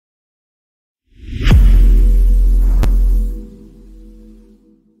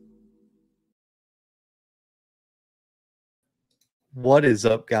What is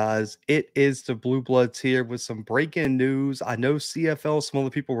up, guys? It is the Blue Bloods here with some breaking news. I know CFL, some other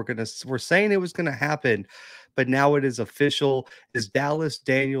people were saying it was gonna happen, but now it is official. Is Dallas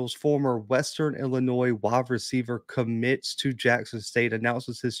Daniels, former Western Illinois wide receiver, commits to Jackson State,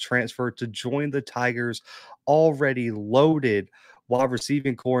 announces his transfer to join the Tigers' already loaded wide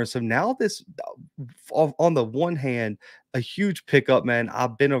receiving core. And so now this, on the one hand, a huge pickup, man.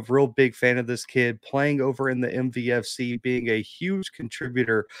 I've been a real big fan of this kid playing over in the MVFC, being a huge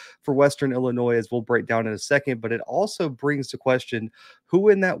contributor for Western Illinois, as we'll break down in a second. But it also brings to question who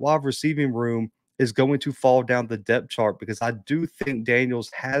in that wide receiving room is going to fall down the depth chart, because I do think Daniels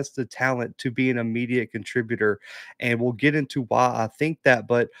has the talent to be an immediate contributor. And we'll get into why I think that.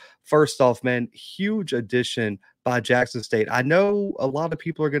 But first off, man, huge addition by Jackson State. I know a lot of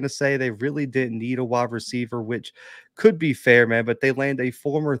people are going to say they really didn't need a wide receiver, which could be fair, man, but they land a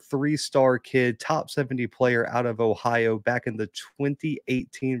former three-star kid, top 70 player out of Ohio back in the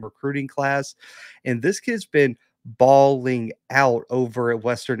 2018 recruiting class. And this kid's been balling out over at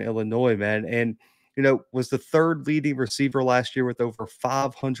Western Illinois, man. And was the third leading receiver last year with over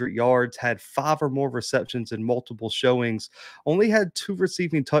 500 yards, had 5 or more receptions in multiple showings, only had 2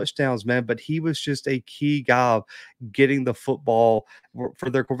 receiving touchdowns, man, but he was just a key guy getting the football for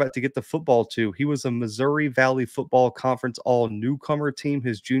their Corvette to get the football to. He was a Missouri Valley Football Conference all newcomer team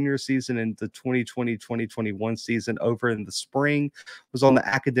his junior season in the 2020-2021 season. Over in the spring, was on the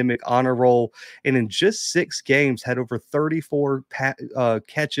academic honor roll, and in just 6 games had over 34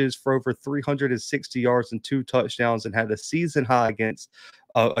 catches for over 360 yards and 2 touchdowns, and had a season high against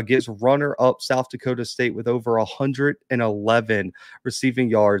runner-up South Dakota State with over 111 receiving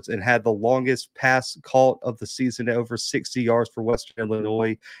yards, and had the longest pass caught of the season at over 60 yards for Western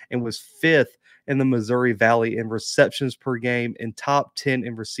Illinois, and was 5th in the Missouri Valley in receptions per game and top 10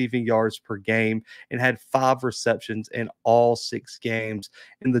 in receiving yards per game, and had 5 receptions in all 6 games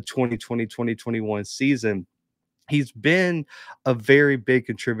in the 2020-2021 season. He's been a very big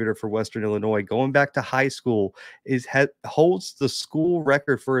contributor for Western Illinois. Going back to high school, holds the school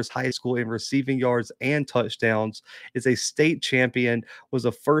record for his high school in receiving yards and touchdowns, is a state champion, was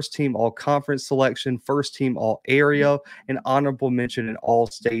a first team all conference selection, first team all area, and honorable mention in all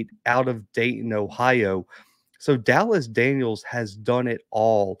state out of Dayton, Ohio. So Dallas Daniels has done it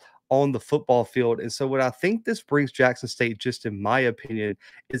all on the football field. And so what I think this brings Jackson State, just in my opinion,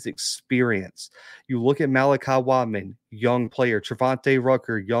 is experience. You look at Malachi Wadman, young player, Trevante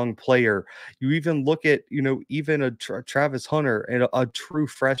Rucker, young player. You even look at, even a Travis Hunter and a true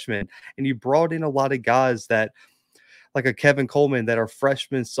freshman. And you brought in a lot of guys that, like a Kevin Coleman, that are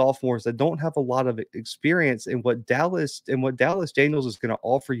freshmen, sophomores, that don't have a lot of experience. And what Dallas Daniels is going to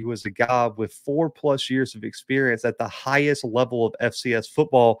offer you as a guy with 4+ years of experience at the highest level of FCS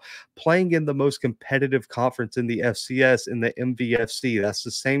football, playing in the most competitive conference in the FCS, in the MVFC. That's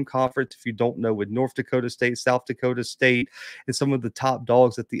the same conference, if you don't know, with North Dakota State, South Dakota State, and some of the top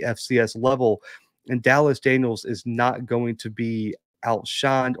dogs at the FCS level. And Dallas Daniels is not going to be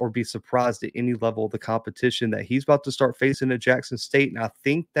outshined or be surprised at any level of the competition that he's about to start facing at Jackson State. And I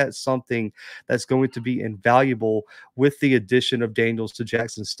think that's something that's going to be invaluable with the addition of Daniels to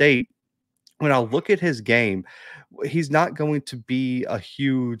Jackson State. When I look at his game, he's not going to be a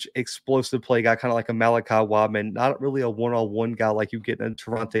huge explosive play guy, kind of like a Malachi Wadman, not really a one-on-one guy like you get in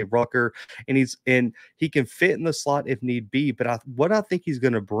Trevante Rucker. And he can fit in the slot if need be. But what I think he's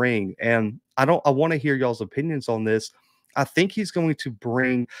going to bring, and I want to hear y'all's opinions on this. I think he's going to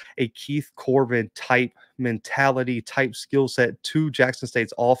bring a Keith Corbin type mentality, type skill set to Jackson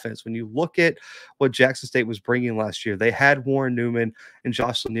State's offense. When you look at what Jackson State was bringing last year, they had Warren Newman and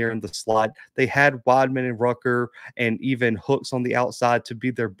Josh Lanier in the slot. They had Wadman and Rucker and even Hooks on the outside to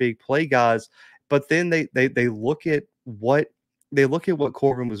be their big play guys. But then they look at what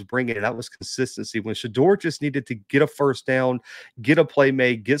Corbin was bringing, and that was consistency. When Shedeur just needed to get a first down, get a play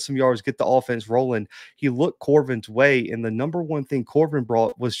made, get some yards, get the offense rolling, he looked Corbin's way. And the number one thing Corbin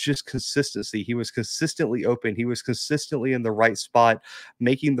brought was just consistency. He was consistently open. He was consistently in the right spot,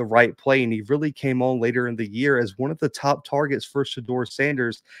 making the right play. And he really came on later in the year as one of the top targets for Shedeur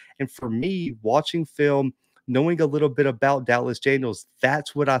Sanders. And for me, watching film, knowing a little bit about Dallas Daniels,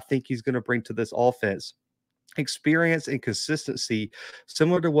 that's what I think he's going to bring to this offense. Experience and consistency,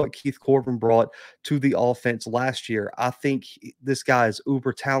 similar to what Keith Corbin brought to the offense last year. I think this guy is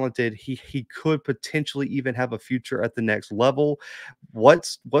uber talented. He could potentially even have a future at the next level.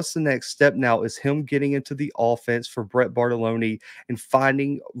 What's the next step now is him getting into the offense for Brett Bartolone and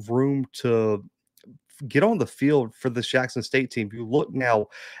finding room get on the field for the Jackson State team. You look now,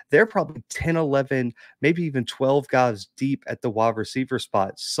 they're probably 10, 11, maybe even 12 guys deep at the wide receiver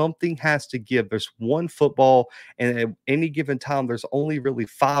spot. Something has to give. There's one football, and at any given time, there's only really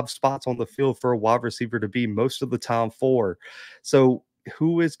 5 spots on the field for a wide receiver to be most of the time 4. So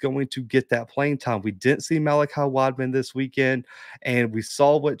who is going to get that playing time? We didn't see Malachi Wideman this weekend, and we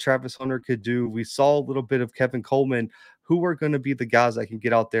saw what Travis Hunter could do. We saw a little bit of Kevin Coleman. Who are going to be the guys that can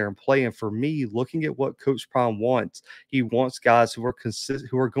get out there and play? And for me, looking at what Coach Prime wants, he wants guys who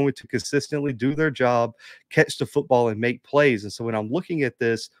are going to consistently do their job, catch the football, and make plays. And so when I'm looking at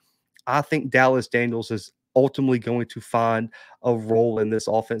this, I think Dallas Daniels is ultimately going to find a role in this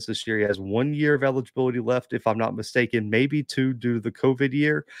offense this year. He has 1 year of eligibility left, if I'm not mistaken, maybe 2 due to the COVID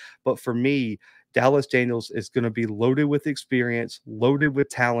year. But for me, Dallas Daniels is going to be loaded with experience, loaded with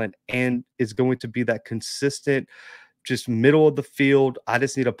talent, and is going to be that consistent, just middle of the field. I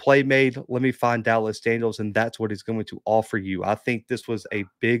just need a play made. Let me find Dallas Daniels, and that's what he's going to offer you. I think this was a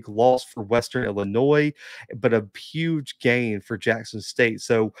big loss for Western Illinois, but a huge gain for Jackson State.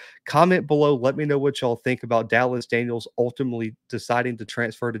 So comment below. Let me know what y'all think about Dallas Daniels ultimately deciding to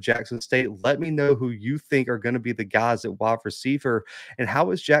transfer to Jackson State. Let me know who you think are going to be the guys at wide receiver, and how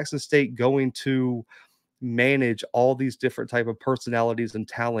is Jackson State going to manage all these different type of personalities and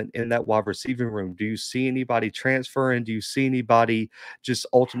talent in that wide receiving room? Do you see anybody transferring? Do you see anybody just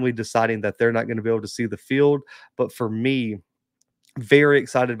ultimately deciding that they're not going to be able to see the field? But for me, very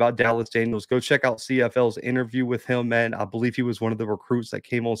excited about Dallas Daniels. Go check out CFL's interview with him, man. I believe he was one of the recruits that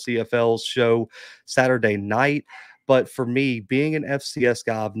came on CFL's show Saturday night. But for me, being an FCS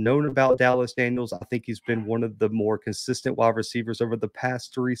guy, I've known about Dallas Daniels. I think he's been one of the more consistent wide receivers over the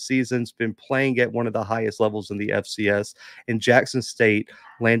past 3 seasons, been playing at one of the highest levels in the FCS. And Jackson State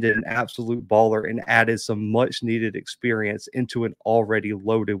landed an absolute baller and added some much needed experience into an already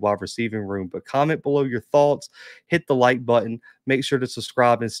loaded wide receiving room. But comment below your thoughts, hit the like button, make sure to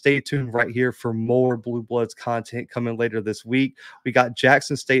subscribe, and stay tuned right here for more Blue Bloods content coming later this week. We got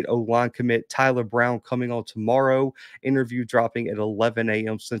Jackson State O-line commit Tyler Brown coming on tomorrow. Interview dropping at 11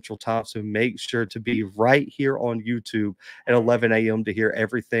 a.m. Central Time. So make sure to be right here on YouTube at 11 a.m. to hear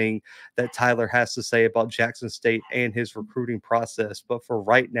everything that Tyler has to say about Jackson State and his recruiting process. But for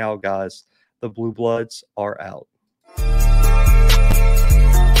right now, guys, the Blue Bloods are out.